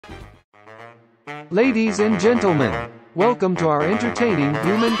Ladies and gentlemen, welcome to our entertaining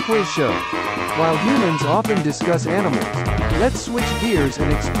human quiz show. While humans often discuss animals, let's switch gears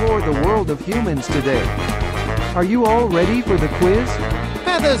and explore the world of humans today. Are you all ready for the quiz?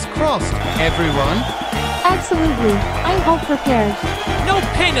 Feathers crossed, everyone. Absolutely, I'm all prepared. No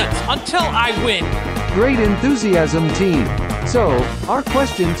peanuts until I win! Great enthusiasm, team. So, our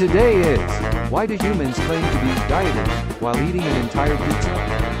question today is, why do humans claim to be dieting while eating an entire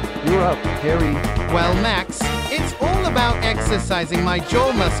pizza? You're up, Harry. Well, Max, it's all about exercising my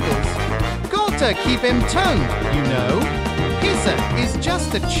jaw muscles. Gotta keep him toned, you know. Pizza is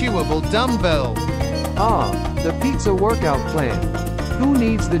just a chewable dumbbell. Ah, the pizza workout plan. Who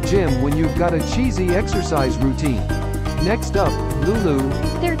needs the gym when you've got a cheesy exercise routine? Next up, Lulu.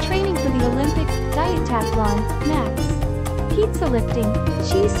 They're training for the Olympics, diathlon, Max. Pizza lifting,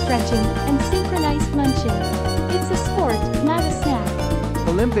 cheese stretching, and synchronized munching. It's a sport, not a snack.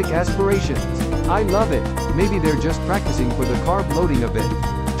 Olympic aspirations. I love it. Maybe they're just practicing for the carb loading event.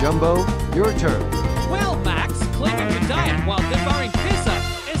 Jumbo, your turn. Well, Max, claiming to diet while devouring pizza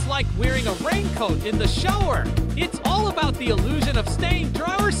is like wearing a raincoat in the shower. It's all about the illusion of staying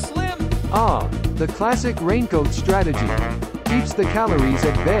dry or slim. Ah, the classic raincoat strategy. Keeps the calories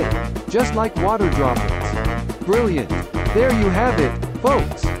at bay, just like water droplets. Brilliant. There you have it,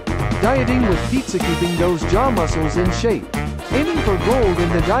 folks. Dieting with pizza, keeping those jaw muscles in shape. Aiming for gold in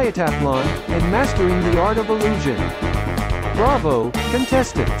the diathlon, and mastering the art of illusion. Bravo,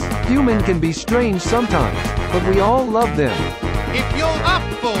 contestants. Human can be strange sometimes, but we all love them. If you're up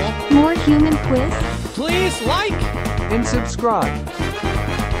for More human quiz? Please like And subscribe.